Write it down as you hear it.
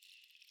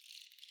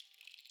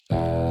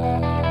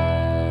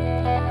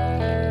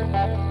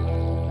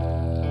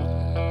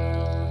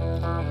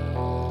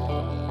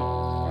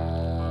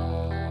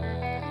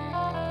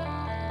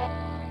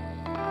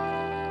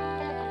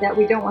that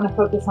we don't want to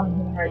focus on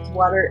human rights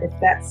water if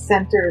that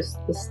centers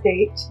the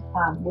state,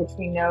 which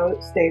we know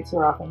states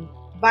are often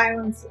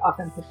violence,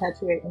 often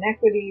perpetuate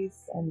inequities,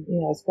 and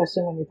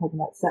especially when you're talking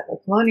about settler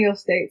colonial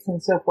states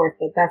and so forth,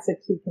 that's a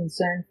key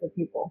concern for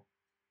people.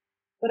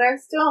 But I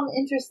still am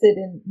interested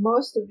in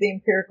most of the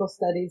empirical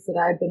studies that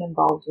I've been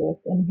involved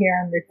with, and here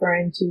I'm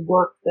referring to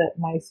work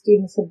that my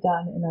students have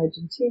done in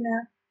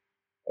Argentina,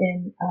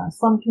 in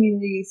slum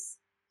communities,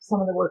 some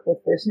of the work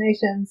with First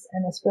Nations,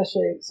 and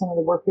especially some of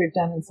the work we've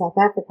done in South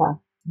Africa.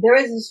 There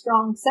is a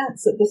strong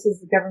sense that this is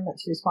the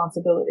government's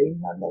responsibility,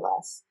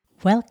 nonetheless.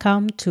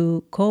 Welcome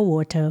to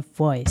Co-Water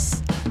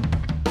Voice.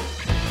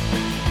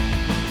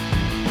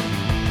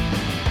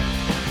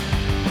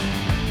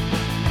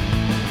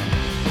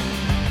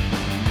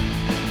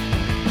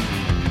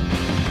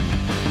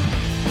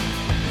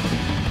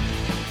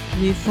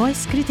 We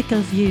voice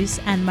critical views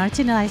and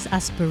marginalized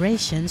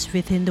aspirations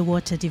within the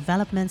water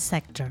development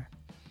sector.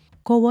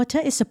 Co-Water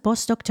is a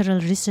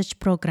postdoctoral research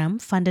program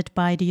funded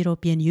by the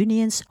European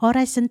Union's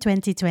Horizon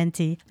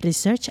 2020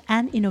 Research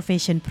and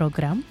Innovation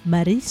Program,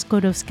 Marie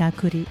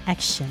Skłodowska-Curie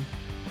Action.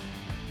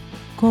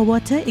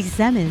 Co-Water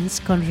examines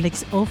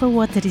conflicts over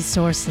water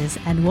resources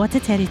and water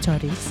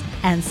territories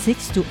and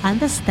seeks to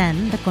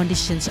understand the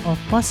conditions of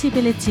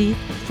possibility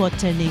for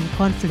turning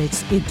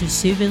conflicts into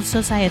civil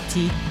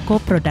society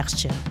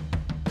co-production.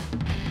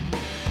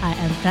 I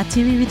am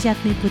Pratiwi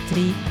Widyatmi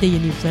Putri, the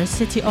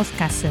University of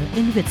Kassel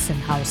in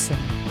Witzenhausen.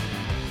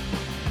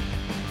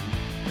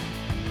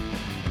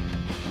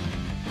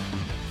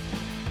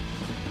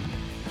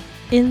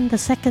 In the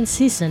second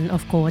season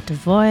of Co-Water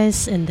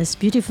Voice in this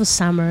beautiful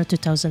summer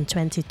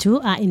 2022,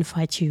 I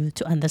invite you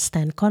to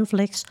understand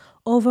conflicts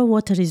over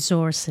water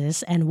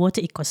resources and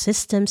water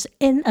ecosystems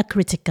in a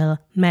critical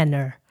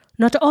manner.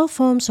 Not all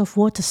forms of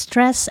water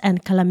stress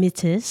and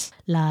calamities,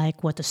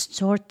 like water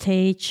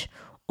shortage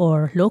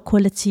or low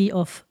quality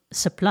of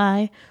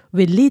supply,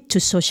 will lead to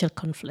social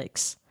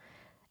conflicts.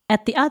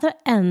 At the other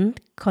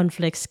end,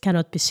 conflicts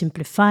cannot be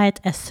simplified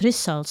as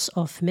results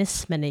of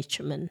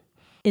mismanagement.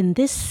 In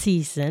this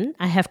season,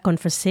 I have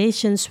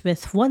conversations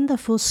with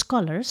wonderful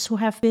scholars who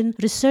have been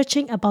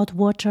researching about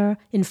water,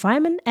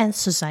 environment, and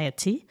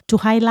society to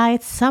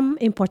highlight some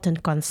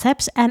important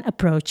concepts and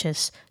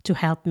approaches to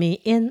help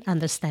me in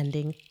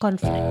understanding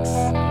conflicts.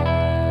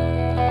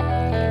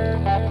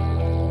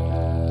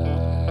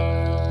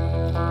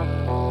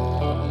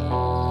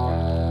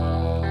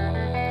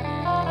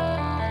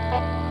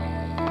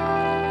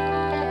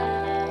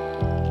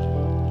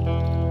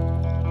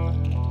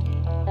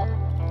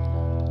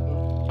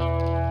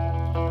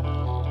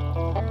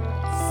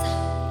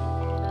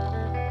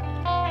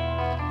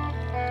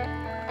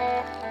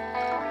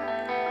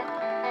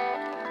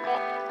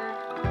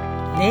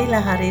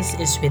 Leila Harris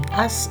is with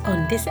us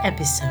on this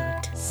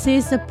episode. She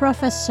is a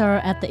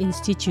professor at the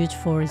Institute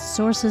for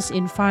Resources,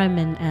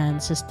 Environment and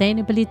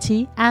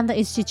Sustainability and the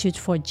Institute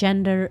for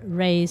Gender,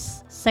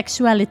 Race,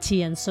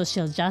 Sexuality and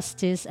Social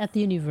Justice at the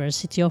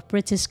University of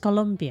British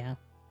Columbia.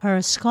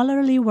 Her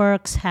scholarly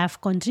works have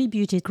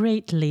contributed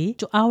greatly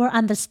to our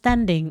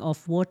understanding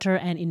of water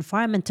and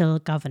environmental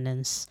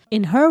governance.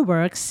 In her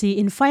work, she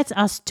invites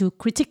us to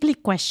critically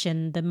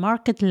question the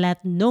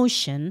market-led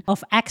notion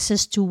of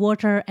access to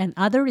water and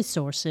other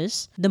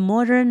resources, the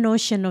modern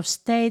notion of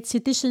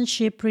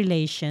state-citizenship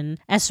relation,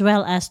 as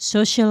well as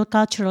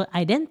social-cultural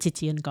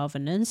identity and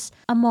governance,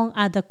 among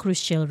other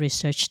crucial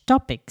research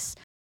topics.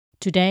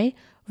 Today,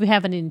 we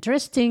have an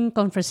interesting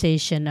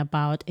conversation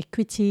about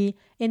equity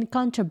in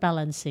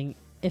counterbalancing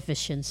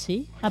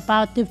efficiency,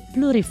 about the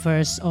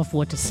pluriverse of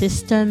water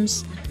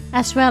systems,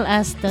 as well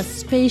as the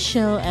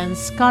spatial and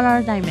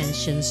scalar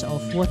dimensions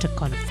of water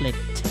conflict.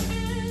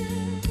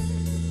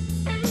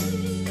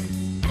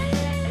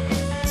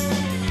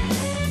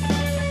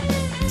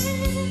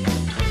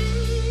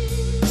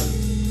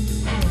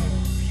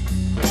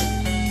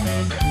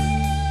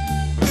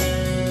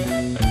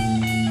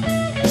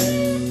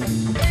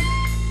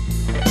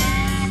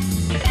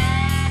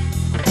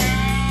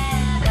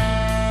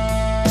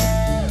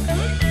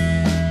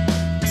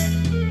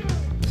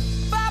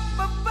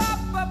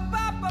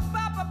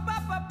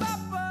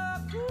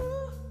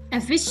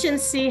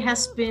 Efficiency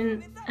has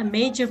been a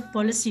major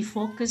policy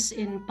focus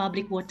in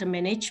public water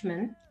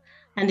management,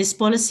 and this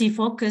policy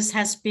focus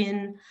has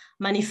been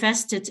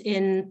manifested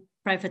in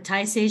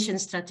privatization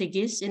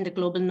strategies in the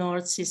global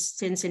north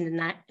since in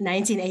the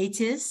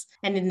 1980s,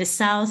 and in the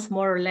south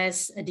more or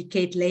less a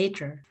decade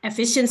later.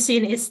 Efficiency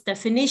in its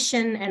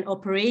definition and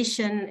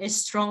operation is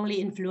strongly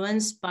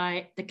influenced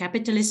by the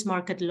capitalist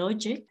market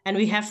logic, and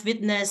we have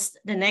witnessed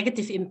the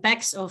negative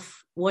impacts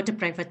of water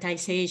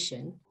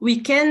privatization. We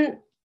can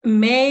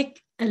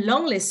make a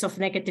long list of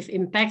negative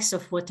impacts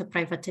of water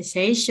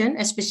privatization,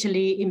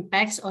 especially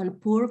impacts on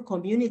poor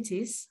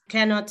communities,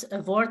 cannot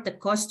afford the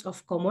cost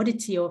of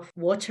commodity of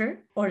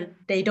water, or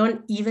they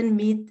don't even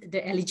meet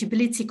the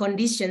eligibility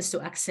conditions to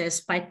access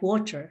piped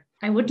water.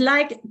 I would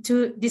like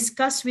to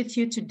discuss with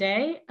you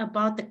today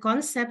about the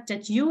concept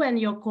that you and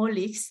your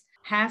colleagues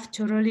have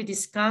thoroughly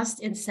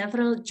discussed in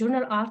several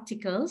journal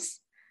articles.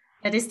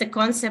 That is the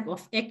concept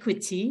of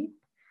equity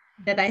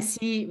that I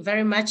see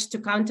very much to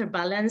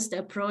counterbalance the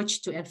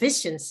approach to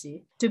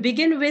efficiency. To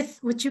begin with,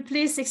 would you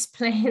please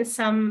explain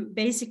some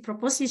basic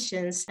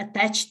propositions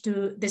attached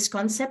to this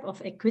concept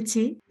of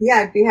equity? Yeah,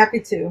 I'd be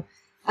happy to.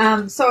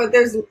 So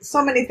there's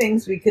so many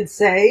things we could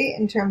say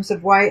in terms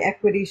of why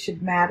equity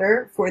should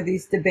matter for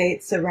these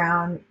debates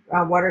around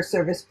water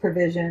service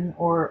provision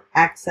or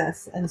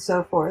access and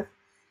so forth.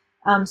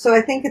 So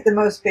I think at the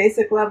most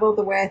basic level,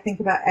 the way I think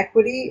about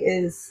equity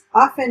is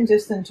often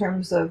just in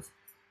terms of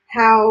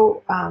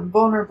how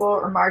vulnerable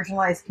or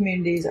marginalized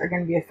communities are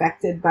going to be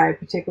affected by a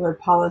particular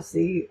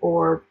policy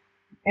or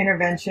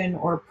intervention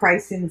or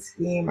pricing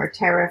scheme or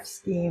tariff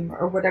scheme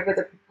or whatever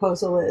the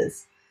proposal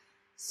is.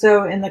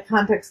 So in the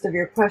context of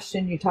your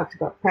question, you talked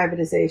about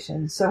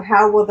privatization. So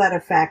how will that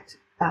affect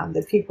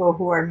the people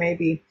who are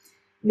maybe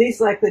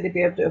least likely to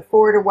be able to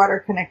afford a water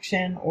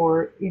connection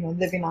or,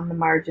 living on the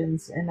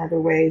margins in other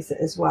ways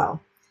as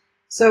well?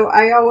 So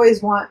I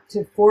always want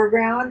to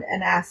foreground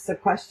and ask the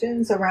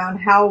questions around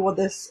how will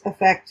this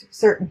affect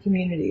certain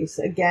communities?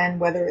 Again,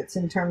 whether it's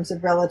in terms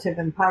of relative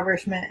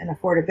impoverishment and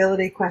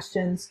affordability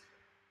questions,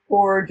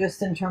 or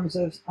just in terms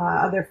of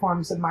other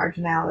forms of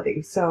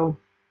marginality. So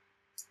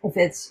if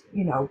it's,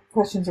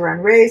 questions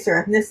around race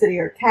or ethnicity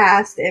or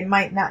caste, it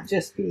might not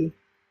just be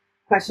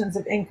questions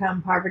of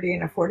income, poverty,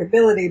 and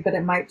affordability, but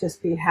it might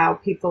just be how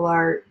people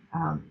are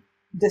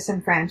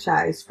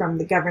disenfranchised from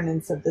the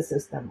governance of the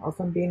system or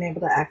from being able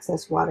to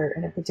access water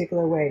in a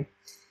particular way.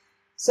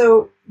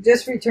 So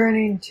just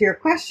returning to your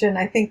question,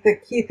 I think the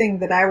key thing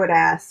that I would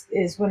ask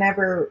is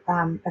whenever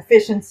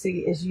efficiency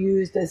is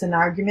used as an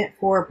argument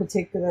for a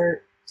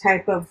particular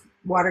type of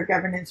water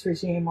governance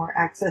regime or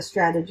access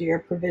strategy or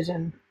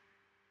provision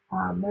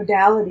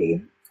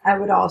modality, I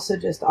would also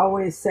just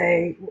always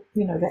say,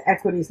 that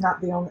equity is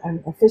not the only,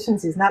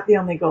 efficiency is not the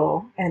only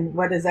goal. And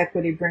what does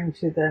equity bring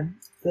to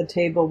the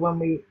table when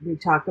we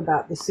talk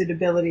about the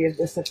suitability of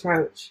this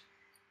approach?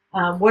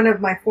 One of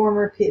my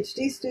former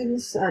PhD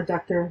students,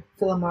 Dr.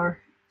 Filomar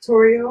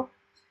Torrio,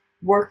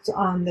 worked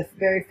on the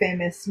very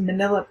famous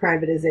Manila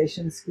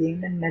privatization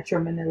scheme in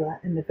Metro Manila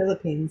in the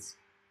Philippines.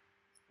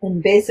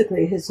 And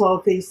basically his whole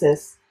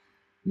thesis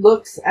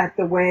looks at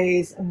the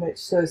ways in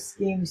which those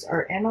schemes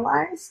are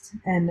analyzed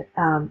and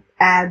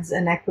adds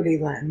an equity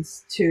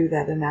lens to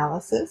that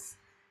analysis.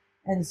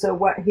 And so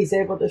what he's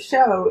able to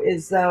show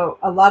is, though,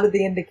 a lot of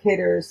the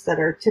indicators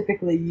that are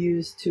typically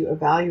used to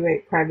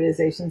evaluate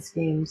privatization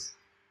schemes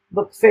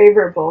look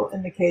favorable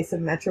in the case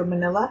of Metro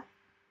Manila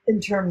in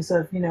terms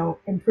of,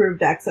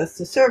 improved access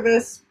to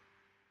service,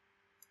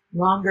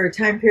 longer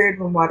time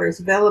period when water is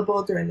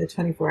available during the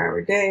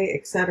 24-hour day,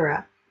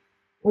 etc.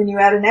 When you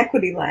add an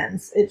equity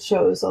lens, it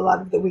shows a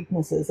lot of the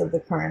weaknesses of the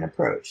current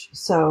approach.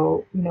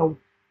 So, the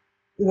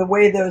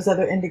way those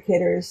other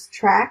indicators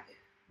track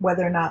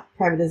whether or not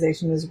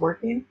privatization is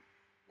working,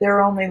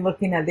 they're only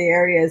looking at the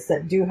areas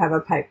that do have a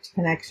piped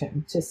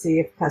connection to see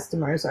if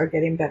customers are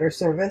getting better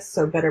service,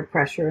 so better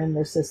pressure in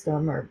their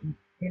system or,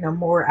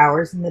 more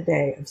hours in the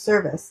day of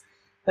service.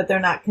 But they're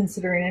not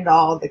considering at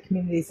all the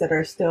communities that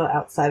are still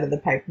outside of the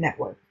piped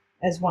network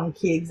as one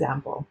key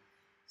example.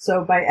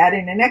 So by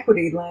adding an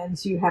equity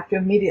lens, you have to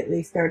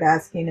immediately start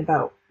asking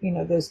about,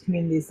 those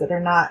communities that are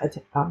not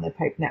on the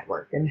pipe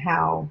network and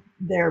how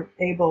they're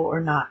able or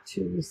not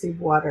to receive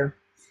water.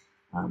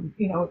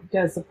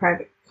 Does the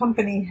private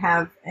company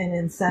have an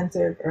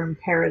incentive or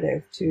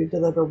imperative to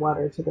deliver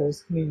water to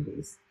those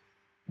communities?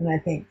 And I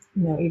think,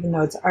 even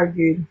though it's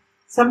argued,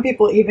 some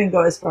people even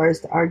go as far as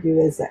to argue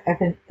is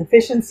that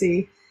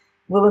efficiency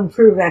will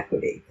improve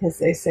equity because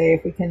they say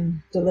if we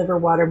can deliver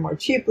water more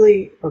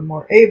cheaply or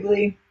more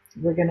ably,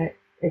 we're going to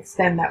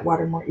extend that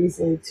water more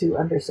easily to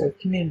underserved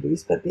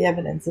communities, but the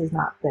evidence is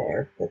not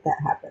there that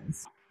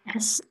happens.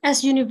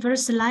 As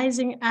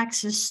universalizing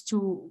access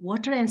to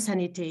water and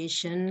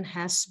sanitation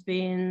has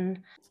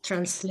been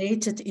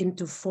translated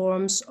into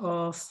forms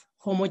of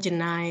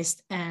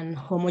homogenized and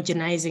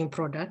homogenizing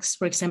products,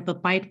 for example,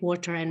 piped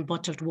water and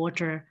bottled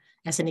water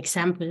as an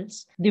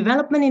examples,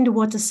 development in the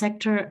water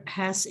sector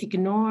has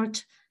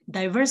ignored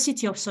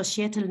diversity of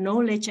societal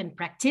knowledge and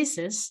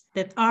practices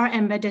that are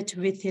embedded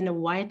within a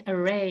wide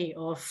array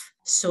of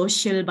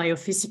social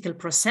biophysical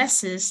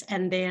processes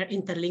and their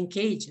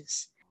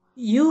interlinkages.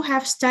 You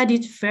have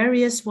studied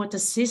various water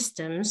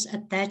systems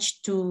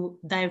attached to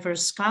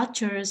diverse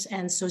cultures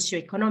and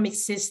socioeconomic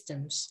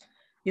systems.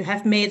 You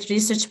have made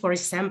research, for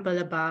example,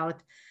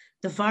 about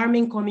the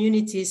farming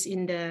communities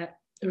in the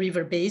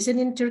river basin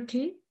in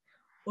Turkey,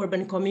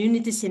 urban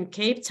communities in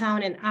Cape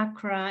Town and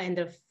Accra, and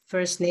the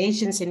First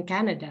Nations in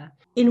Canada.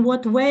 In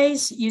what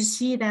ways you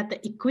see that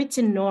the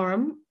equity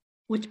norm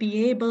would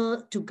be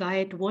able to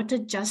guide water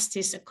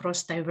justice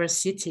across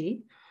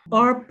diversity?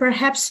 Or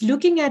perhaps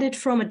looking at it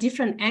from a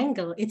different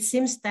angle, it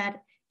seems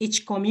that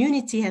each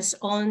community has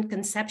own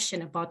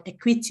conception about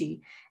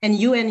equity, and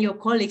you and your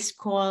colleagues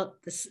call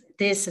this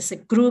as a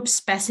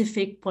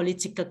group-specific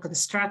political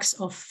constructs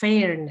of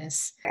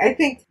fairness. I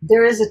think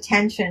there is a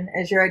tension,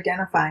 as you're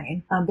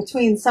identifying,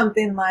 between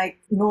something like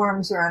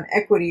norms around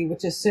equity,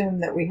 which assume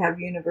that we have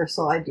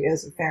universal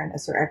ideas of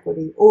fairness or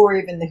equity, or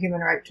even the human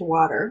right to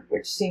water,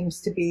 which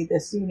seems to be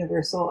this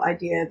universal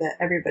idea that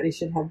everybody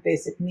should have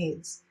basic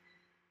needs.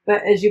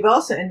 But as you've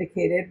also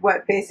indicated,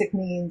 what basic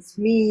needs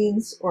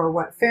means, or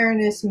what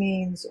fairness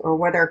means, or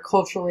what are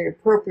culturally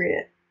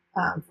appropriate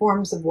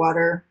forms of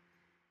water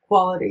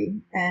quality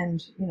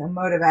and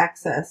mode of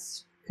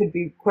access could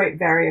be quite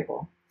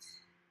variable.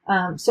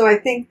 So I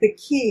think the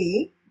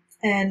key,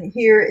 and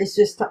here is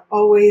just to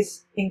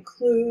always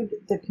include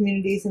the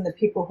communities and the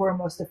people who are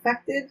most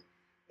affected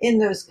in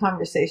those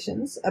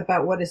conversations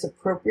about what is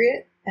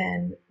appropriate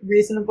and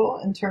reasonable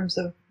in terms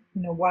of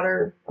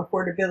water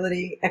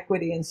affordability,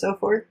 equity, and so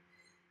forth,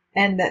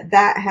 and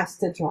that has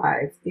to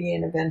drive the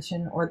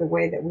intervention or the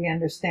way that we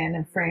understand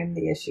and frame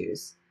the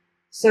issues.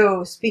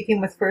 So speaking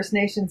with First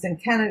Nations in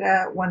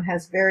Canada, one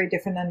has very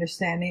different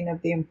understanding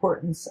of the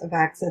importance of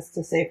access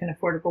to safe and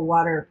affordable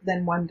water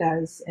than one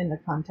does in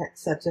a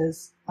context such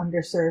as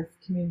underserved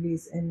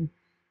communities in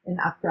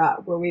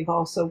Accra, where we've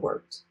also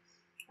worked.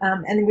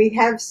 And we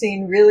have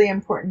seen really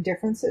important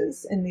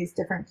differences in these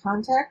different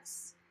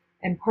contexts.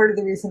 And part of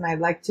the reason I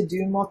like to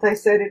do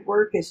multi-sited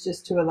work is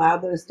just to allow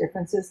those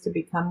differences to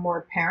become more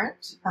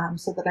apparent,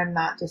 so that I'm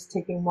not just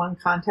taking one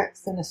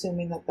context and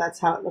assuming that that's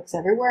how it looks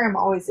everywhere. I'm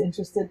always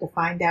interested to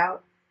find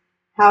out,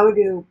 how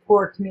do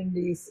poor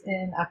communities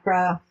in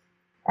Accra,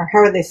 or how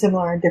are they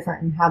similar or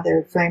different in how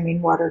they're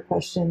framing water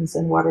questions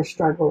and water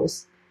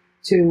struggles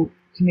to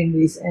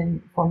communities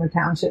in former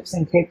townships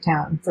in Cape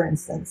Town, for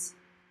instance.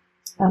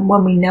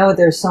 When we know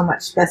there's so much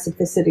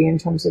specificity in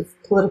terms of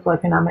political,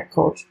 economic,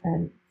 culture,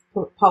 and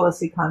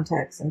policy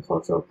context and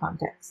cultural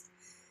context.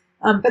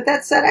 But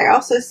that said, I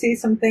also see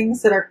some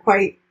things that are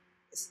quite,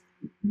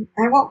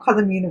 I won't call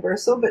them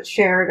universal, but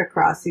shared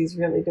across these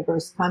really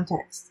diverse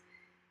contexts.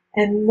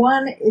 And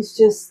one is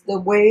just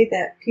the way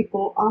that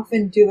people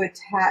often do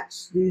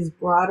attach these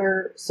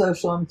broader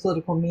social and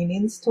political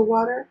meanings to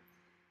water.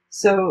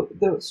 So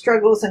the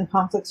struggles and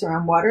conflicts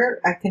around water,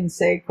 I can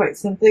say quite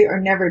simply, are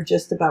never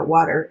just about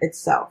water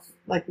itself.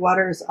 Like,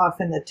 water is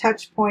often the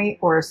touch point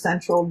or a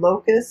central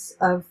locus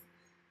of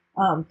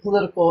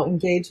political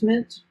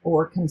engagement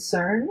or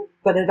concern,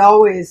 but it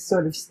always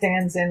sort of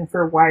stands in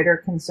for wider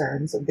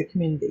concerns of the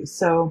community.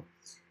 So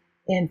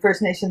in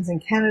First Nations in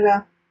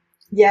Canada,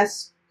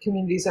 yes,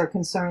 communities are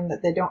concerned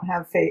that they don't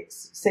have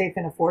safe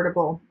and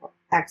affordable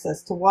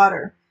access to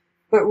water,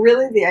 but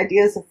really the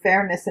ideas of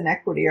fairness and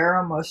equity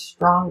are almost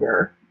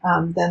stronger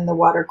than the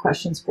water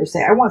questions per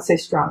se. I won't say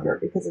stronger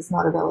because it's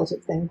not a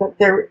relative thing, but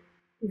they're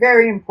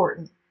very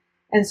important.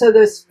 And so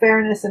those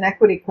fairness and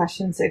equity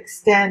questions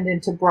extend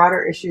into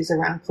broader issues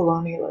around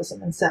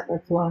colonialism and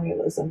settler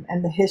colonialism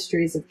and the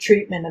histories of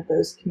treatment of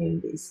those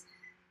communities.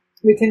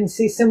 We can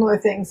see similar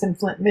things in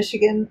Flint,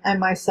 Michigan. I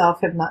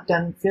myself have not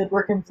done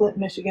fieldwork in Flint,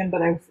 Michigan,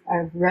 but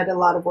I've read a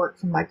lot of work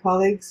from my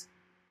colleagues.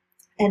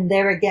 And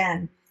there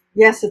again,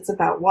 yes, it's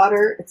about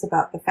water. It's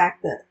about the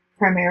fact that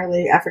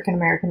primarily African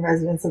American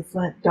residents of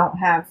Flint don't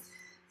have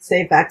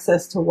safe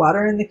access to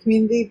water in the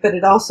community, but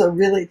it also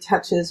really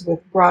touches with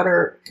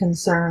broader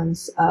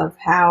concerns of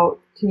how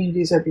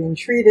communities are being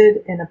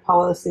treated in a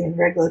policy and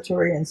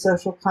regulatory and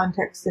social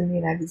context in the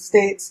United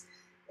States.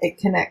 It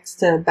connects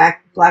to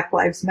Black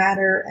Lives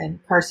Matter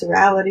and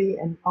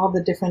carcerality and all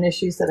the different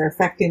issues that are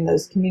affecting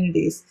those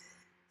communities.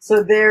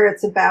 So there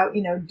it's about,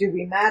 do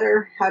we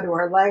matter? How do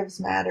our lives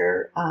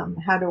matter?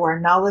 How do our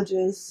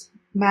knowledges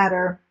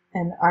matter?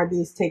 And are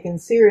these taken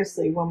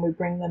seriously when we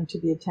bring them to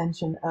the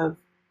attention of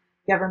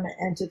government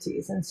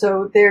entities? And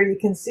so there you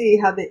can see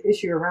how the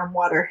issue around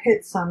water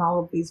hits on all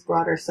of these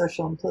broader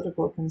social and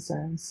political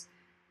concerns,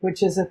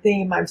 which is a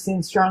theme I've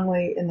seen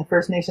strongly in the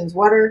First Nations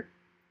water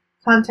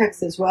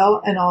context as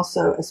well, and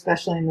also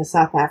especially in the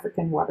South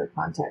African water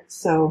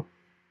context. So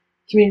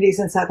communities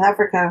in South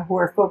Africa who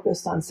are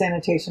focused on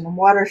sanitation and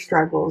water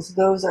struggles,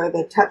 those are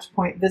the touch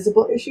point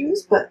visible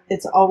issues, but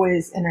it's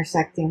always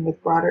intersecting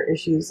with broader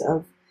issues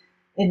of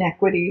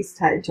inequities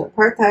tied to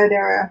apartheid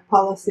era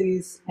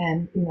policies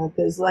and,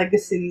 those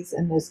legacies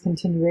and those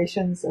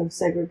continuations of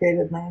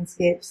segregated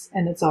landscapes.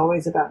 And it's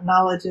always about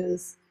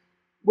knowledges,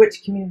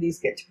 which communities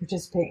get to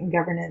participate in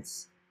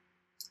governance.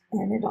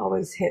 And it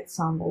always hits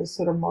on those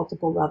sort of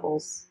multiple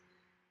levels.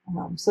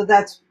 So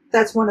that's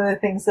one of the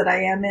things that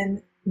I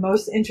am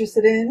most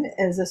interested in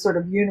as a sort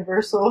of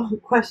universal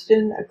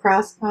question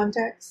across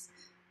contexts,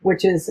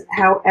 which is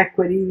how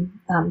equity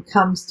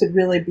comes to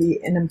really be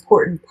an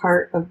important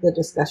part of the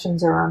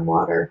discussions around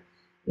water,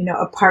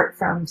 apart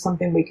from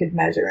something we could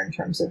measure in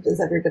terms of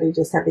does everybody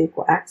just have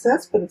equal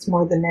access, but it's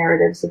more the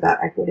narratives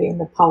about equity and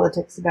the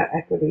politics about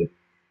equity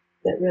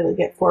that really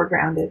get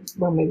foregrounded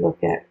when we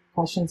look at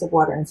questions of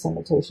water and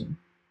sanitation.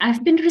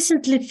 I've been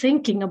recently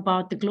thinking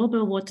about the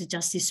global water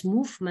justice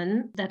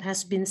movement that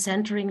has been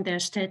centering their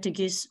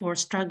strategies or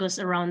struggles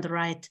around the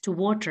right to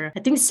water.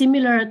 I think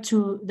similar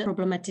to the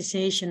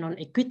problematization on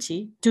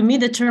equity, to me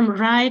the term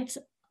right,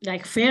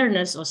 like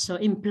fairness, also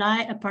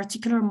imply a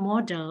particular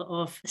model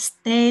of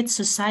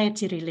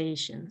state-society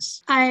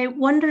relations. I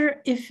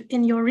wonder if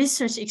in your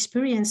research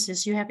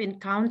experiences you have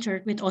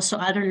encountered with also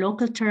other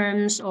local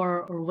terms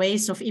or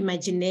ways of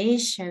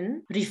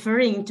imagination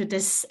referring to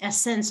this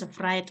essence of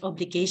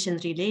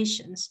right-obligation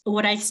relations.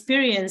 What I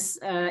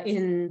experienced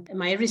in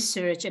my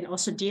research and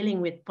also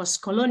dealing with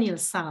post-colonial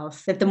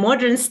South, that the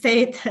modern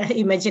state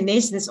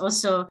imagination is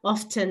also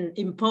often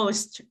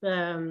imposed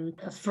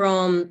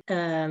from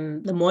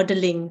the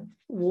modeling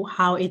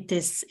how it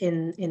is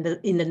in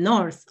the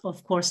North,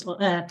 of course,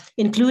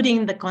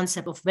 including the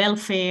concept of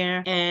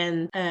welfare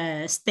and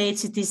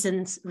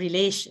state-citizens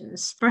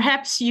relations.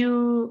 Perhaps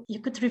you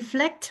could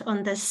reflect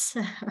on this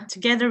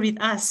together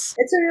with us.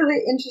 It's a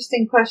really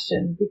interesting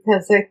question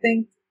because I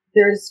think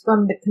there's,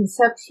 from the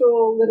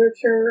conceptual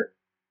literature,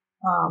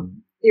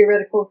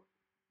 theoretical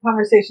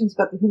conversations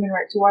about the human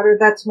right to water,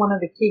 that's one of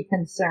the key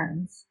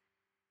concerns,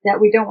 that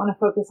we don't want to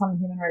focus on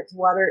the human right to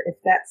water if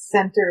that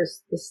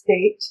centers the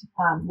state,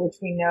 which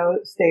we know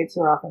states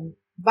are often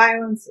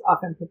violence,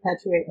 often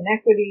perpetuate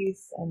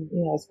inequities, and,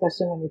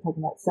 especially when you're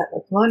talking about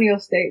settler colonial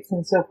states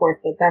and so forth,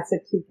 that's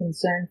a key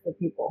concern for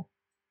people.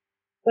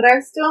 But I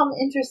still am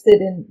interested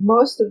in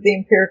most of the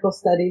empirical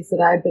studies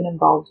that I've been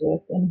involved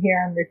with, and here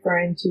I'm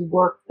referring to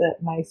work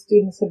that my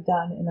students have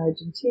done in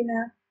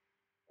Argentina,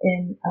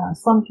 in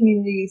slum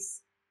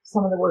communities,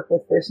 some of the work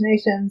with First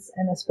Nations,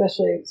 and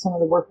especially some of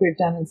the work we've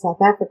done in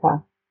South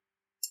Africa.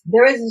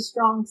 There is a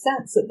strong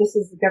sense that this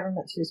is the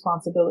government's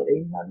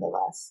responsibility,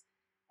 nonetheless,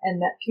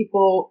 and that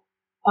people,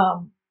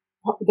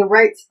 the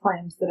rights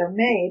claims that are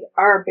made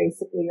are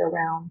basically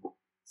around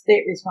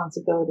state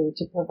responsibility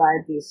to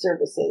provide these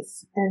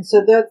services. And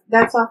so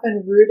that's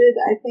often rooted,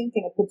 I think,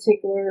 in a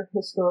particular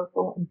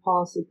historical and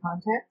policy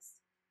context.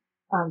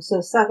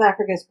 So South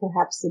Africa is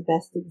perhaps the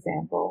best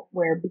example,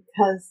 where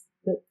because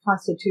the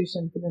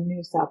Constitution for the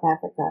new South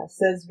Africa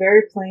says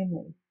very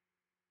plainly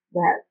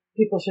that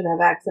people should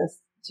have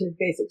access to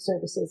basic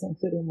services,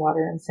 including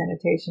water and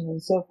sanitation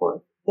and so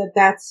forth,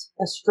 that's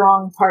a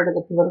strong part of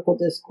the political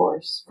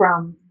discourse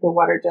from the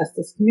water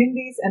justice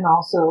communities and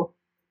also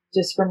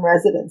just from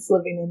residents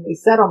living in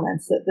these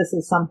settlements, that this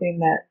is something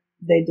that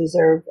they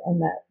deserve and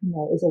that,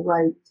 is a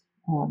right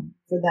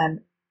for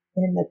them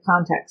in the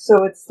context.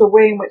 So it's the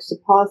way in which the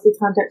policy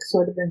context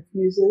sort of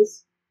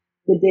infuses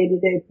the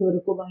day-to-day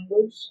political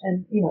language.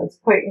 And, it's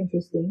quite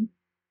interesting.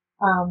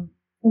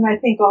 And I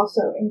think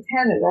also in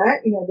Canada,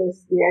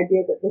 there's the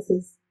idea that this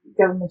is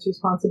government's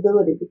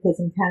responsibility, because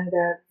in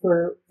Canada,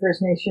 for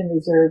First Nation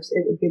reserves,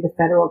 it would be the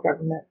federal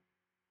government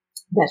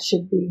that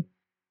should be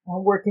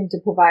working to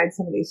provide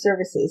some of these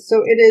services.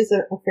 So it is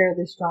a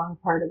fairly strong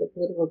part of the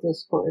political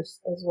discourse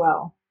as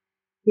well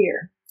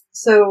here.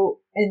 So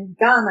in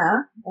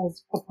Ghana,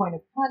 as a point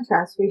of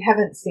contrast, we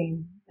haven't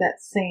seen that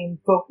same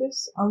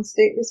focus on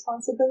state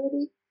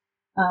responsibility.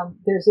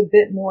 There's a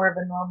bit more of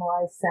a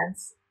normalized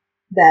sense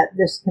that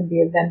this can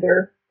be a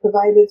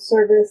vendor-provided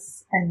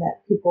service and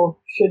that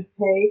people should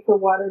pay for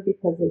water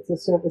because it's a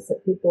service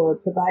that people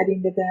are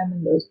providing to them,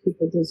 and those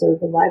people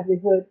deserve a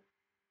livelihood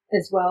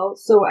as well.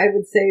 So I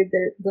would say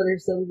that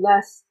there's a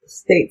less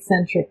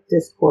state-centric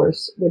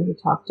discourse when you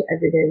talk to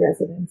everyday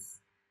residents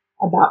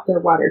about their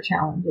water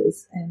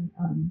challenges and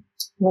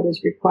what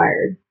is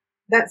required.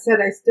 That said,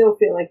 I still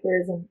feel like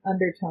there is an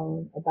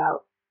undertone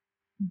about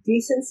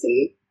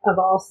decency of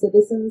all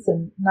citizens,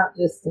 and not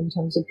just in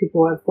terms of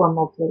people who have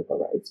formal political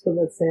rights, but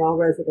let's say all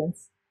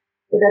residents,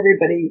 that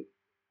everybody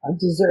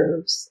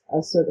deserves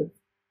a sort of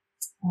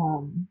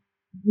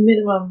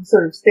minimum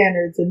sort of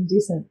standards and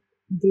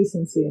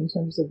decency in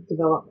terms of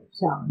development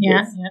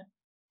challenges.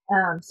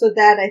 Yeah. So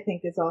that I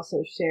think is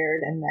also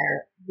shared, and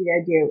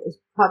the idea is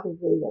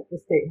probably that the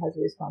state has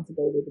a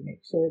responsibility to make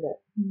sure that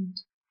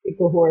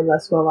people who are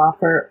less well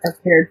off are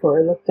cared for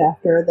or looked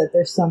after, that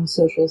there's some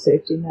social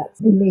safety nets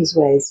in these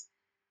ways.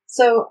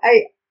 So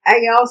I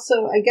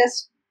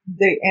guess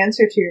the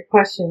answer to your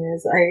question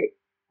is I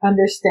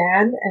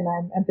understand and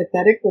I'm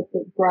empathetic with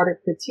the broader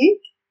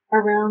critique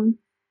around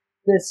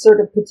the sort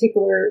of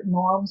particular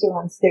norms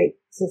around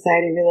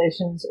state-society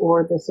relations,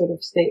 or the sort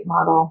of state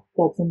model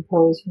that's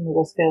imposed from the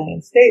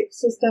Westphalian state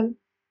system,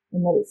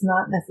 and that it's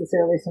not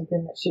necessarily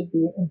something that should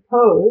be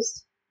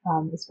imposed,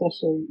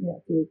 especially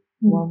through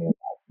colonial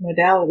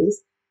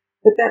modalities.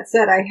 But that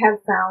said, I have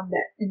found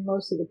that in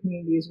most of the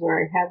communities where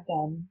I have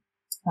done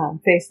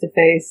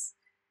face-to-face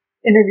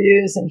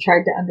interviews and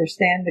tried to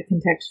understand the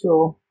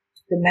contextual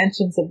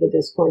dimensions of the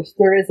discourse,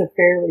 there is a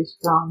fairly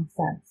strong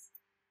sense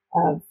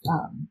of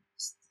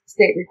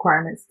state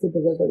requirements to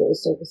deliver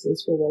those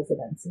services for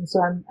residents. And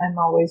so I'm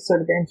always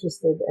sort of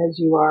interested, as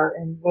you are,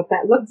 in what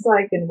that looks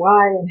like and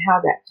why and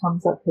how that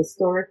comes up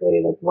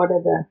historically. Like, what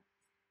are the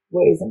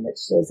ways in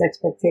which those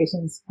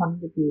expectations come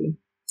to be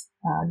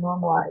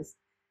normalized?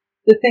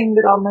 The thing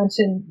that I'll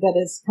mention that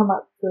has come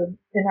up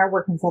in our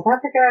work in South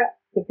Africa,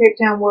 the Cape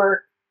Town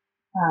work,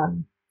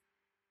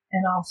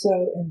 and also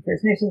in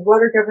First Nations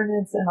water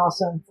governance, and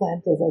also in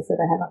Flint. As I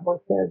said, I haven't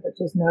worked there, but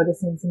just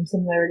noticing some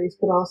similarities,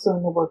 but also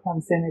in the work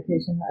on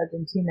sanitation in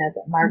Argentina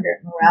that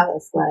Margaret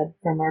Morales led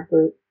from our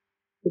group.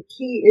 The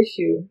key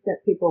issue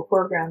that people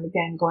foreground,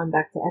 again, going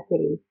back to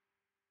equity,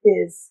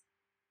 is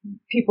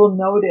people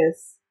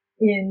notice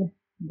in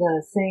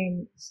the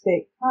same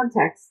state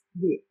context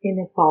the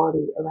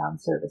inequality around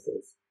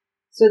services.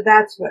 So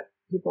that's what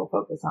people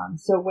focus on.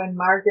 So when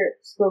Margaret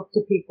spoke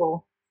to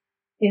people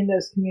in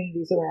those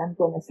communities around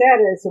Buenos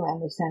Aires, around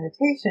their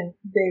sanitation,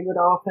 they would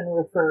often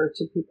refer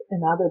to people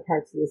in other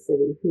parts of the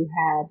city who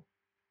had,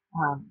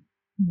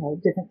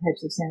 different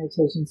types of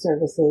sanitation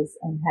services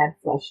and had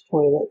flush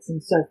toilets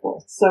and so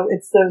forth. So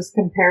it's those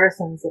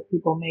comparisons that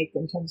people make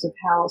in terms of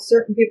how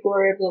certain people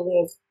are able to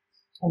live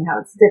and how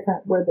it's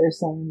different where they're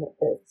saying that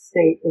the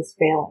state is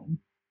failing.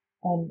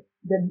 And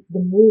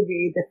the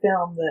movie, the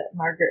film that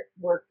Margaret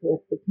worked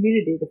with the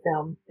community to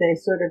film, they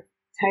sort of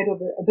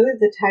titled it, I believe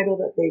the title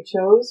that they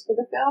chose for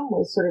the film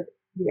was sort of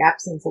The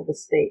Absence of the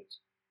State.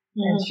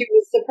 And she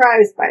was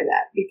surprised by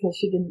that because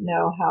she didn't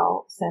know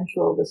how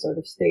central the sort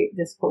of state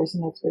discourse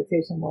and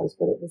expectation was,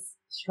 but it was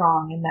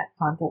strong in that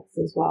context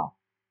as well.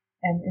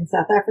 And in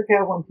South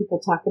Africa, when people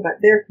talk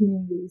about their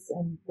communities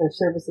and their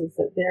services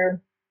that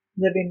they're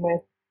living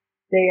with,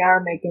 they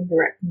are making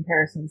direct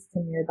comparisons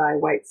to nearby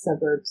white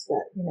suburbs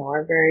that,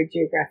 are very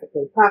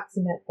geographically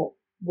proximate, but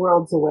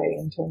worlds away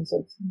in terms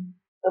of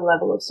the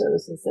level of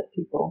services that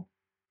people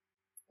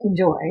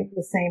enjoy.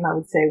 The same, I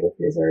would say, with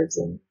reserves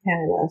in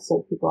Canada.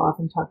 So people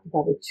often talk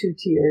about a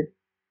two-tiered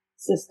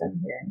system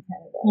here in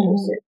Canada, where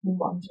certain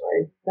people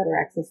enjoy better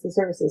access to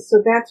services.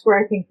 So that's where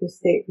I think the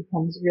state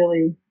becomes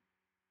really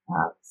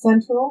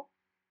central,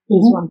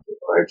 is when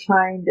people are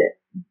trying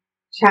to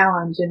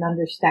challenge and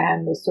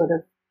understand the sort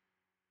of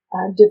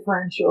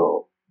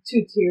differential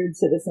two-tiered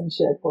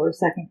citizenship or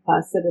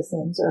second-class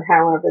citizens, or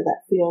however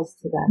that feels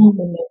to them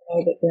when they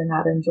know that they're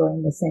not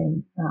enjoying the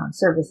same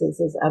services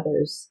as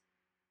others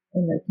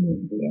in their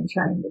community, and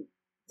trying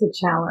to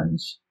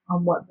challenge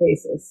on what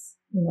basis,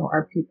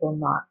 are people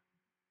not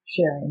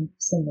sharing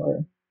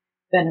similar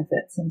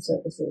benefits and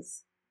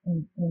services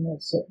in a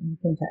certain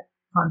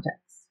context.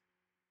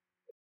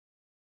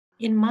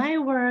 In my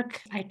work,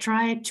 I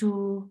try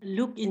to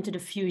look into the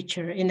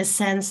future in the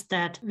sense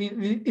that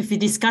if we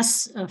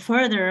discuss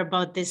further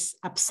about this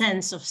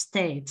absence of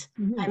state,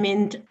 I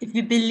mean, if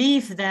we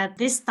believe that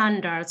these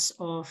standards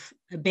of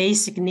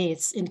basic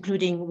needs,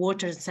 including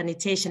water and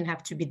sanitation,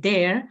 have to be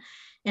there,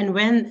 and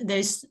when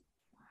there's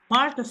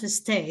part of the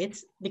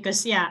state,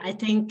 because I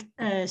think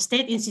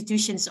state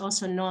institutions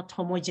also not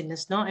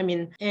homogeneous, no? I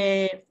mean,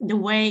 the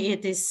way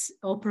it is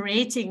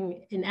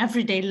operating in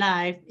everyday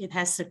life, it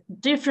has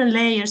different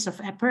layers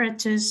of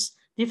apparatus,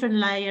 different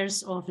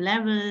layers of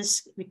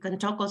levels. We can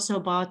talk also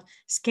about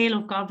scale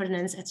of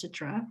governance,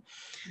 etc.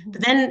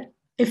 But then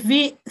if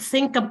we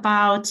think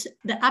about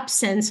the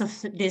absence of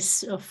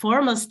this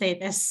formal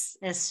state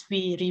as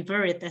we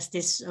revere it as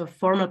this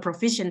formal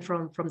provision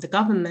from the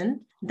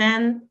government,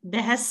 then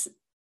there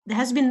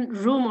has been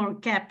room or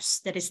gaps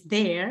that is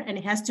there, and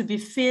it has to be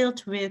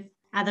filled with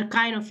other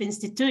kind of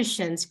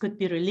institutions, could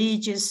be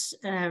religious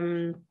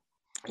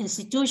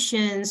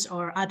institutions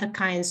or other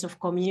kinds of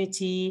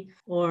community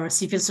or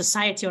civil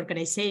society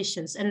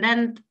organizations. And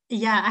then,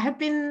 I have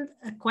been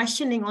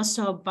questioning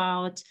also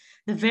about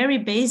the very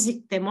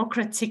basic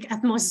democratic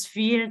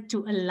atmosphere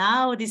to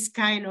allow this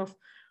kind of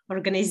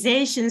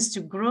organizations to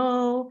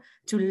grow,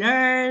 to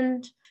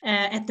learn.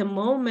 At the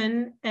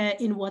moment,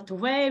 in what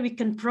way we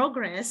can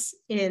progress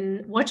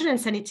in water and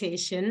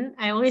sanitation.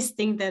 I always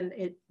think that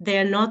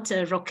they're not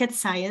rocket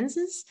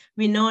sciences.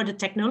 We know the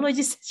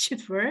technologies that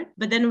should work.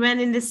 But then when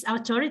in this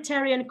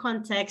authoritarian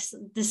context,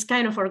 this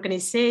kind of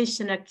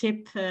organization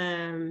keep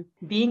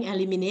being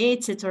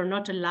eliminated or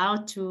not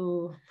allowed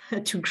to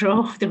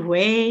grow the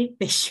way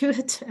they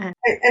should.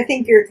 I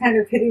think you're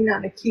kind of hitting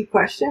on a key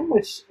question,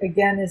 which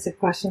again is a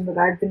question that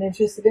I've been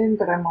interested in,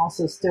 but I'm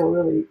also still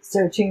really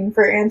searching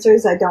for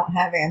answers. I don't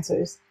have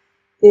answers.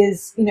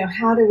 Is,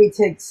 how do we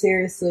take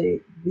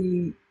seriously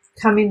the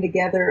coming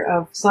together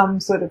of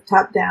some sort of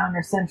top-down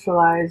or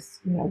centralized,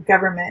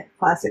 government,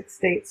 classic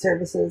state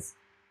services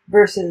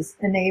versus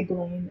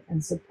enabling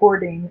and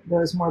supporting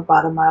those more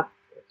bottom-up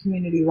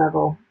community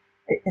level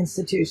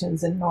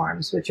institutions and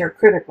norms, which are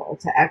critical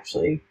to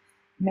actually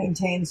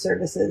maintain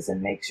services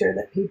and make sure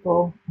that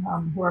people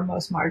who are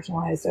most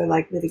marginalized are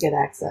likely to get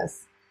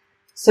access.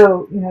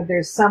 So,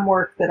 there's some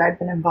work that I've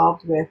been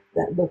involved with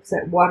that looks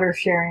at water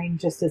sharing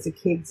just as a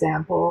key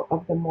example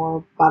of the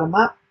more bottom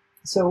up.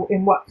 So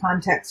in what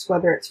context,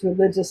 whether it's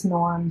religious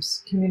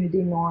norms,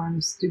 community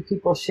norms, do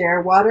people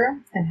share water?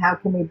 And how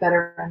can we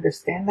better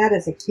understand that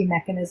as a key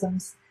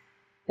mechanisms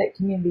that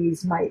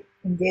communities might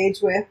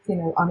engage with,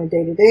 on a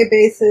day-to-day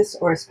basis,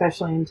 or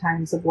especially in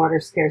times of water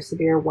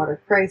scarcity or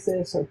water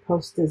crisis or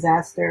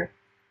post-disaster?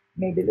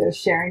 Maybe those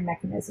sharing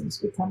mechanisms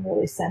become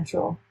really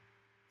central,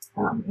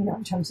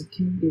 in terms of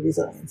community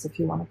resilience, if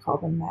you want to call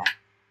them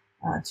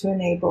that, to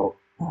enable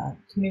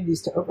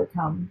communities to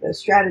overcome those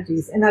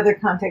strategies. In other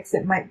contexts,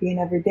 it might be an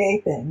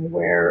everyday thing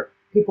where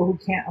people who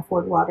can't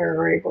afford water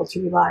are able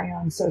to rely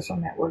on social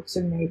networks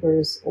or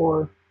neighbors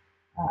or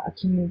a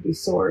community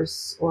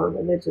source or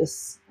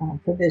religious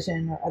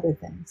provision or other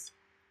things.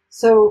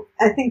 So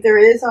I think there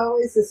is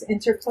always this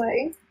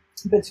interplay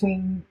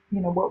between,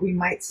 what we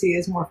might see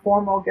as more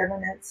formal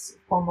governance,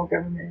 formal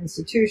government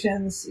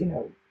institutions,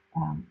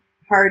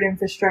 hard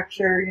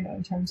infrastructure,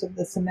 in terms of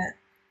the cement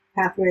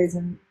pathways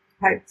and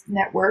pipe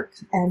network,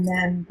 and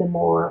then the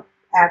more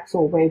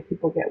actual way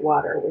people get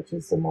water, which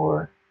is the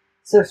more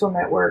social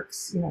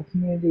networks,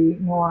 community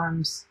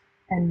norms,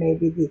 and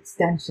maybe the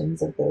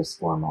extensions of those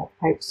formal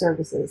pipe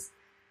services.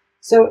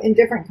 So in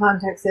different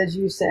contexts, as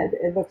you said,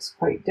 it looks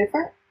quite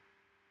different.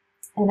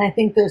 And I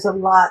think there's a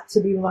lot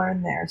to be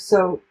learned there.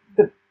 So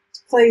the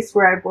place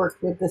where I've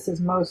worked with this is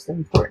most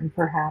important,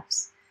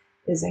 perhaps,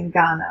 is in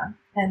Ghana.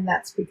 And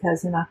that's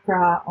because in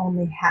Accra,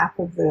 only half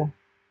of the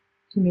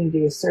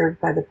community is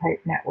served by the pipe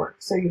network.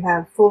 So you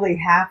have fully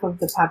half of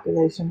the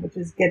population, which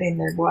is getting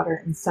their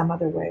water in some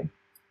other way.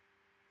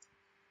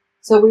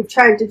 So we've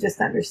tried to just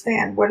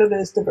understand what are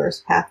those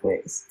diverse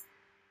pathways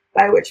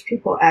by which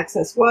people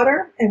access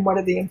water, and what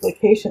are the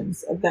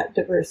implications of that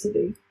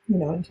diversity,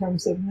 in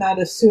terms of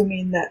not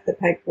assuming that the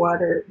pipe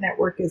water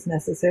network is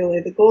necessarily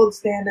the gold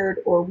standard,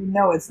 or we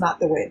know it's not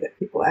the way that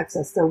people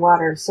access their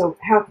water. So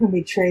how can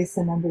we trace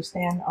and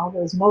understand all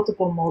those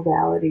multiple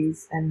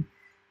modalities and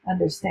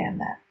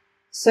understand that?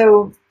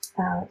 So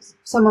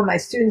some of my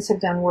students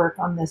have done work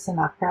on this in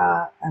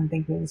Accra. I'm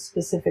thinking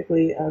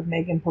specifically of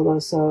Megan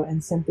Peloso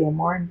and Cynthia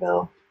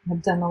Morinville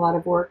have done a lot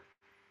of work,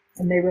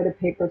 and they wrote a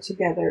paper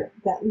together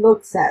that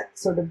looks at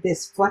sort of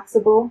this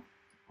flexible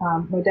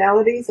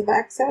modalities of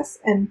access.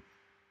 And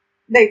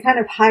they kind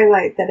of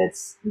highlight that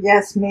it's,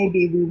 yes,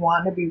 maybe we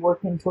want to be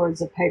working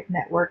towards a pipe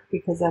network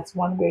because that's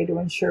one way to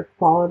ensure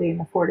quality and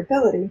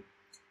affordability.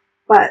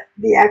 But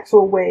the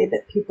actual way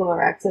that people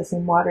are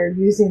accessing water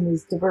using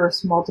these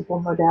diverse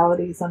multiple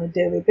modalities on a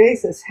daily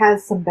basis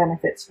has some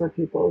benefits for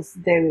people's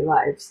daily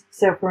lives.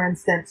 So for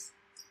instance,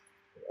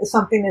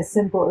 something as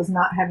simple as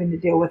not having to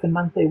deal with a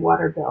monthly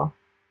water bill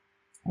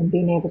and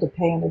being able to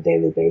pay on a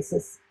daily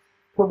basis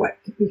for what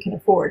you can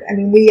afford. I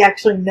mean, we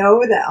actually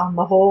know that on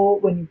the whole,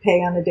 when you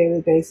pay on a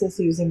daily basis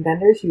using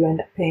vendors, you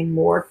end up paying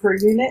more per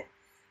unit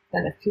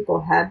than if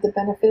people had the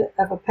benefit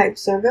of a pipe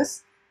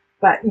service.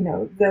 But,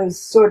 those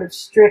sort of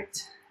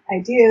strict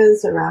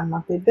ideas around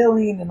monthly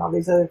billing and all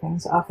these other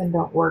things often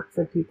don't work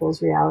for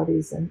people's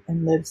realities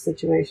and lived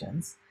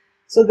situations.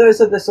 So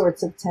those are the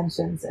sorts of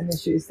tensions and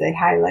issues they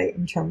highlight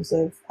in terms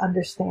of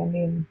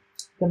understanding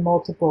the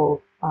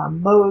multiple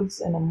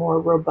modes in a more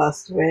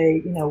robust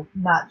way,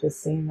 not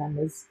just seeing them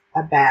as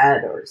a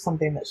bad or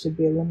something that should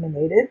be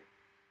eliminated,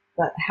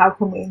 but how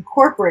can we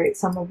incorporate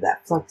some of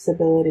that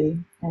flexibility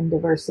and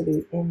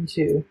diversity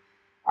into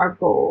our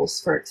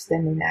goals for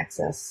extending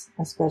access,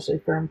 especially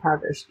for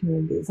impoverished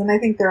communities. And I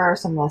think there are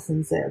some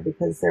lessons there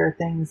because there are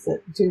things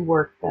that do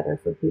work better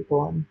for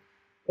people. And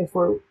if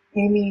we're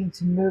aiming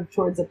to move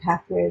towards a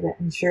pathway that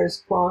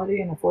ensures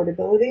quality and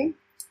affordability,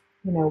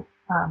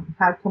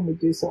 how can we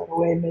do so in a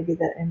way maybe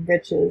that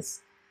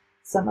enriches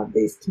some of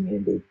these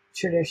community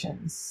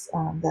traditions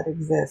that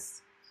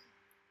exist?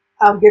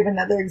 I'll give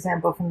another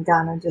example from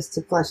Ghana just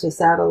to flesh this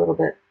out a little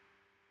bit.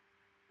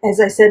 As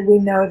I said, we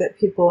know that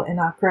people in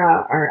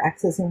Accra are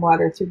accessing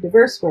water through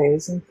diverse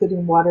ways,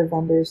 including water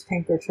vendors,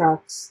 tanker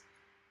trucks,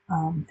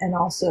 and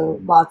also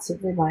lots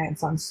of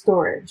reliance on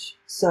storage.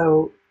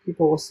 So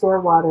people will store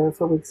water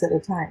for weeks at a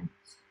time.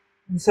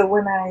 And so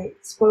when I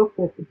spoke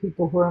with the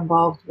people who are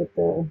involved with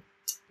the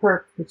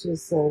PERC, which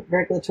is the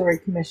regulatory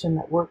commission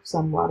that works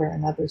on water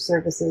and other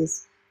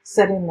services,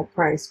 setting the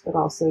price, but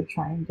also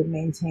trying to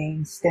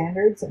maintain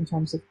standards in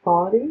terms of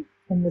quality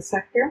in the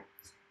sector,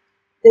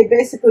 they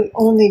basically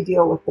only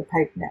deal with the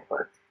pipe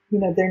network.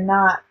 They're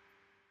not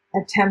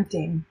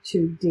attempting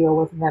to deal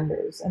with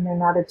vendors, and they're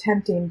not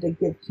attempting to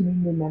give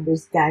community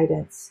members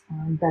guidance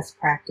on best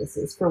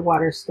practices for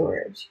water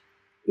storage,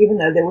 even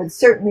though there would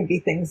certainly be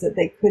things that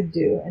they could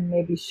do and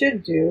maybe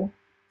should do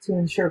to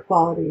ensure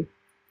quality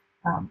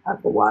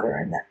of the water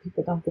and that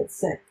people don't get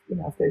sick,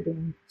 if they're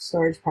doing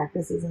storage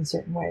practices in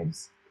certain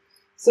ways.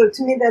 So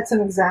to me, that's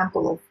an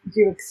example of,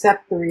 do you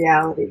accept the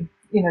reality?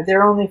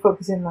 They're only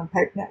focusing on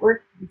pipe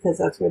network because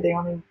that's where the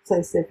only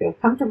place they feel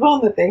comfortable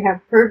and that they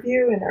have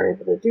purview and are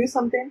able to do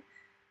something.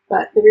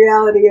 But the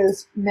reality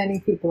is many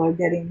people are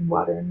getting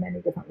water in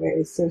many different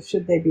ways. So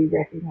should they be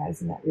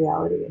recognizing that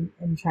reality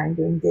and trying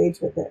to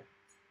engage with it,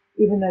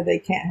 even though they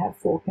can't have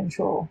full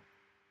control?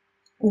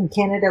 In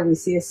Canada, we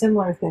see a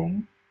similar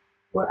thing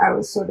where I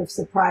was sort of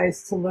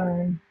surprised to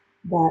learn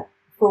that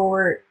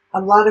for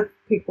a lot of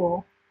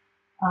people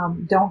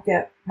don't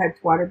get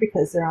piped water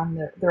because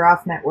they're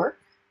off network.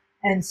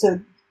 And so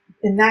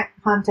in that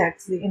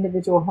context, the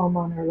individual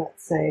homeowner,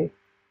 let's say,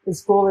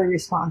 is fully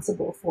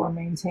responsible for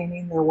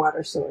maintaining their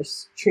water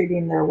source,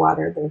 treating their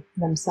water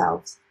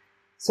themselves.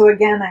 So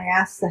again, I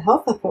asked the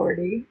health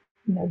authority,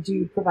 do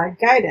you provide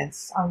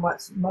guidance on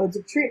what modes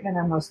of treatment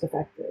are most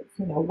effective?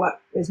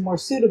 What is more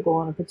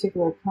suitable in a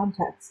particular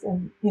context?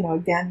 And,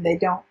 again, they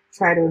don't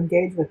try to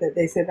engage with it.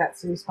 They say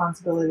that's the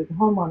responsibility of the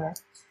homeowner.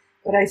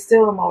 But I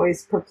still am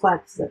always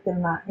perplexed that they're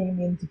not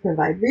aiming to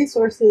provide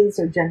resources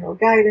or general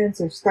guidance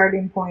or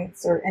starting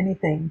points or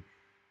anything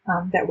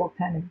that will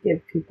kind of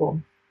give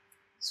people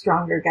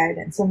stronger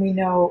guidance. And we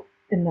know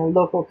in the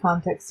local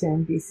context here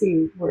in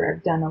BC, where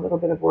I've done a little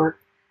bit of work,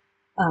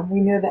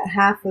 we know that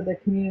half of the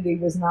community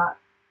was not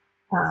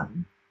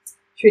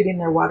treating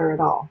their water at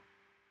all.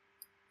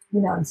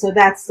 And so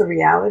that's the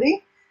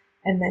reality.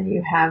 And then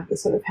you have the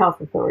sort of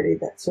health authority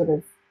that sort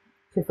of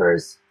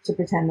prefers to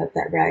pretend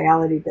that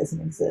reality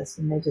doesn't exist.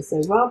 And they just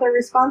say, well, they're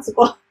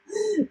responsible.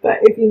 But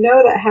if you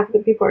know that half the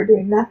people are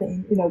doing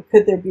nothing,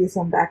 could there be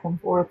some back and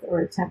forth or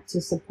attempt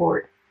to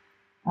support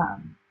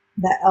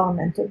that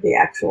element of the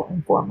actual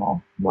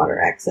informal water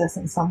access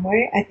in some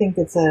way? I think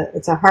it's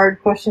a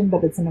hard question,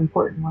 but it's an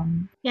important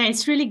one. Yeah,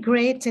 it's really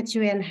great that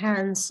you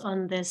enhance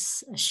on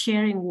this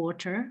sharing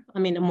water,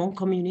 among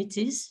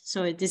communities.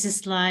 So this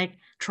is like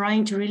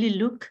trying to really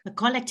look at the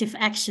collective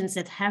actions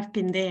that have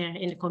been there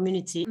in the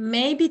community.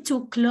 Maybe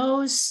to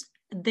close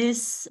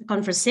this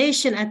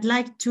conversation, I'd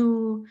like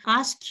to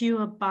ask you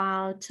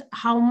about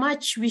how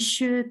much we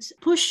should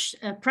push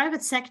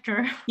private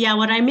sector. Yeah,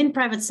 what I mean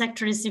private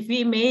sector is if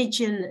we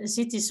imagine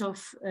cities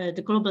of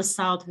the global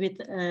south with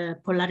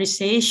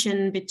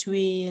polarization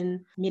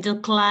between middle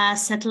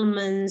class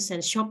settlements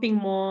and shopping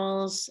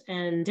malls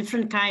and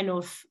different kind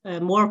of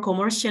more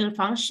commercial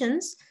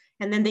functions.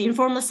 And then the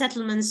informal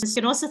settlements, you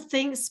could also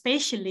think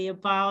spatially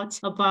about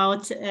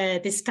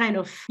this kind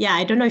of,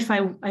 I don't know if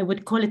I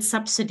would call it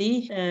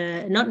subsidy,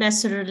 not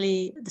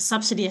necessarily the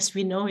subsidy as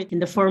we know it in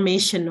the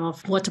formation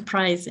of water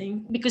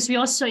pricing, because we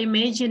also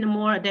imagine a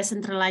more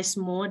decentralized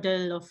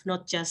model of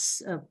not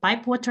just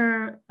pipe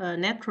water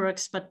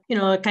networks, but,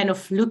 kind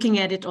of looking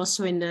at it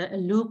also in a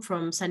loop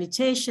from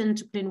sanitation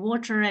to clean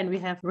water. And we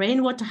have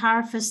rainwater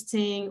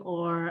harvesting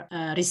or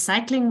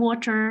recycling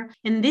water.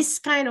 And this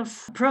kind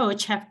of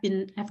approach have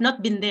not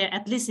been there,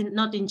 at least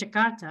not in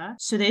Jakarta.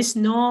 So there's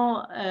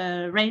no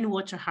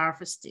rainwater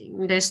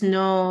harvesting. There's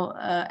no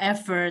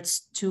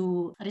efforts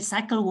to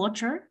recycle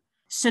water.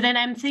 So then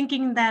I'm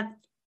thinking that,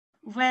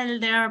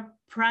 there are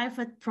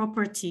private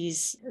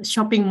properties,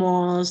 shopping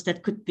malls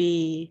that could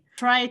be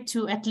try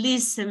to at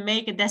least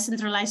make a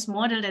decentralized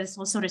model that is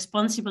also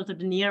responsible to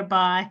the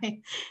nearby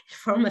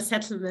former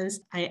settlements.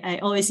 I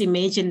always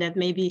imagine that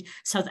maybe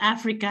South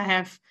Africa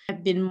have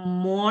been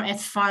more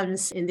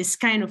advanced in this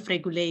kind of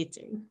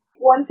regulating.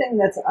 One thing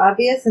that's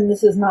obvious, and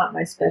this is not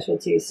my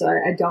specialty, so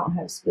I don't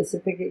have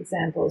specific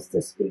examples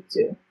to speak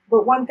to,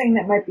 but one thing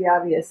that might be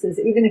obvious is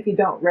even if you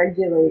don't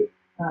regulate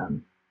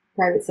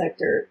private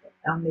sector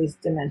on these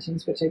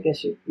dimensions, which I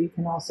guess you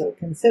can also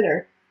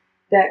consider,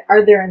 that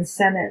are there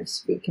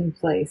incentives we can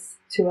place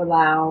to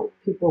allow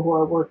people who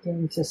are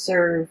working to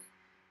serve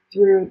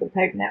through the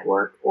pipe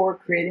network or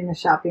creating a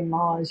shopping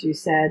mall, as you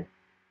said,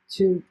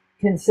 to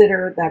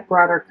consider that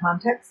broader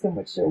context in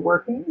which they're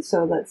working.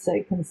 So let's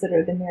say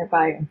consider the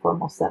nearby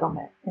informal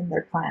settlement in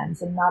their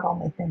plans and not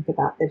only think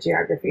about the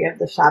geography of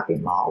the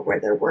shopping mall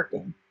where they're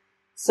working.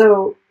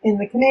 So in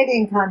the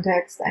Canadian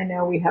context, I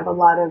know we have a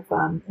lot of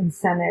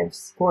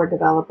incentives for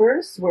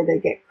developers where they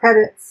get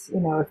credits,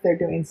 if they're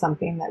doing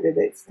something that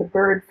relates to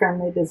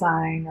bird-friendly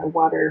design or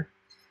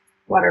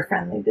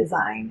water-friendly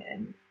design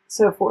and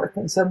so forth,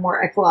 and so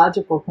more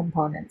ecological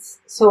components.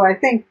 So I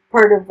think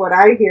part of what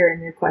I hear in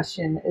your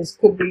question is,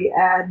 could we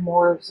add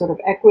more sort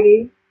of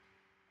equity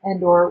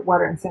and or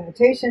water and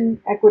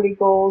sanitation equity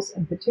goals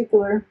in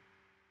particular,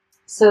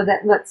 so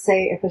that, let's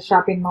say, if a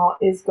shopping mall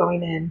is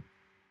going in,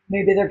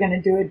 maybe they're going to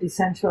do a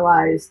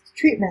decentralized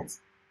treatment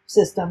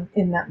system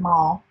in that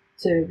mall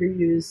to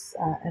reuse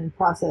and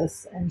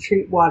process and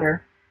treat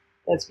water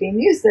that's being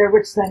used there,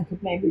 which then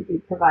could maybe be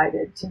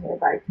provided to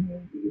nearby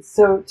communities.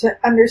 So to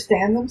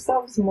understand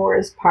themselves more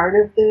as part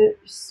of the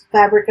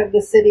fabric of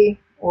the city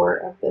or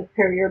of the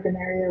peri-urban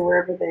area,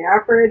 wherever they're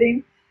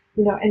operating,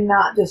 and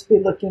not just be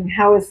looking,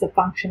 how is the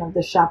function of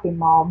the shopping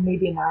mall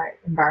meeting our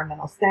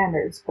environmental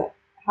standards, but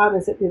how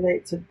does it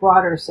relate to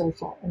broader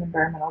social and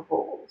environmental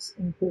goals,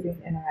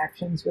 including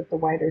interactions with the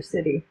wider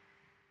city?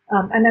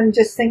 And I'm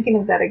just thinking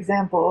of that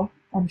example.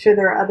 I'm sure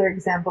there are other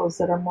examples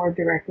that are more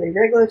directly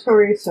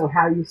regulatory. So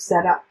how you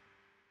set up,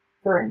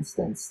 for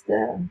instance,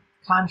 the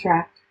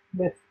contract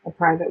with a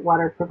private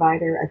water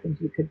provider. I think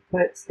you could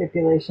put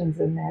stipulations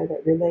in there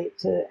that relate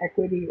to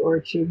equity or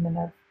achievement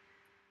of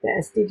the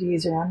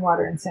SDGs around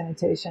water and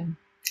sanitation.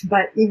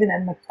 But even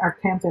in our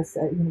campus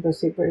at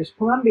University of British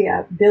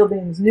Columbia,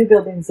 new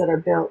buildings that are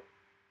built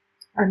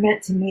are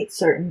meant to meet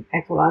certain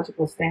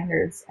ecological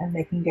standards, and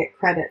they can get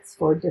credits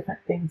for different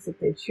things that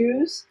they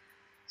choose.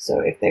 So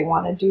if they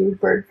want to do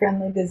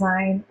bird-friendly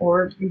design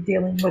or be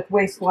dealing with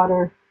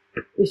wastewater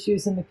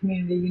issues in the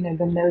community,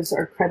 then those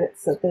are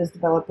credits that those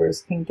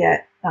developers can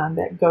get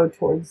that go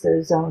towards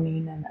their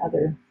zoning and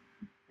other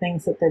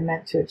things that they're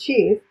meant to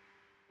achieve.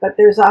 But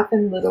there's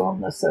often little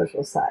on the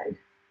social side.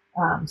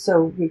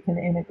 So we can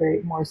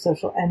integrate more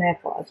social and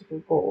ecological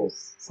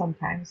goals,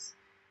 sometimes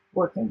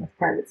working with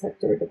private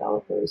sector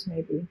developers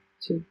maybe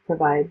to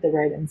provide the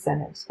right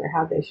incentives for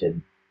how they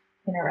should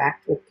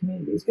interact with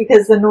communities.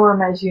 Because the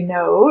norm, as you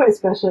know,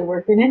 especially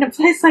working in a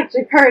place like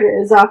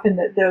Jakarta, is often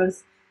that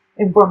those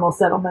informal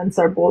settlements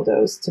are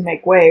bulldozed to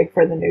make way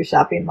for the new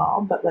shopping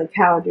mall. But like,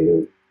 how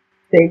do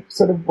they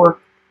sort of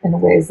work in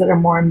ways that are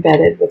more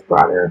embedded with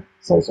broader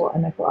social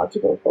and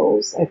ecological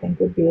goals, I think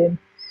would be an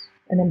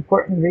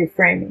important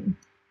reframing.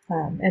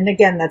 And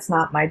again, that's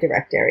not my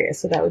direct area,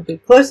 so that would be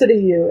closer to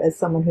you as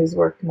someone who's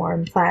worked more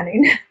in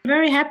planning.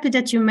 Very happy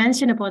that you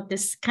mentioned about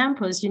this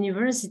campus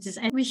universities.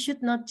 And we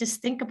should not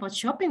just think about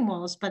shopping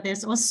malls, but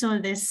there's also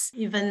this,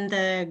 even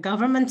the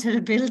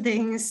governmental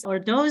buildings or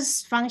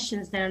those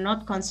functions that are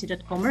not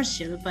considered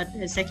commercial, but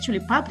it's actually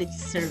public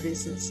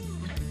services.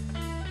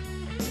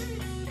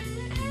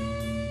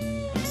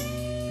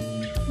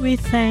 We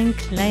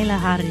thank Leila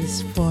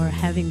Harris for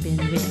having been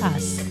with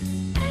us.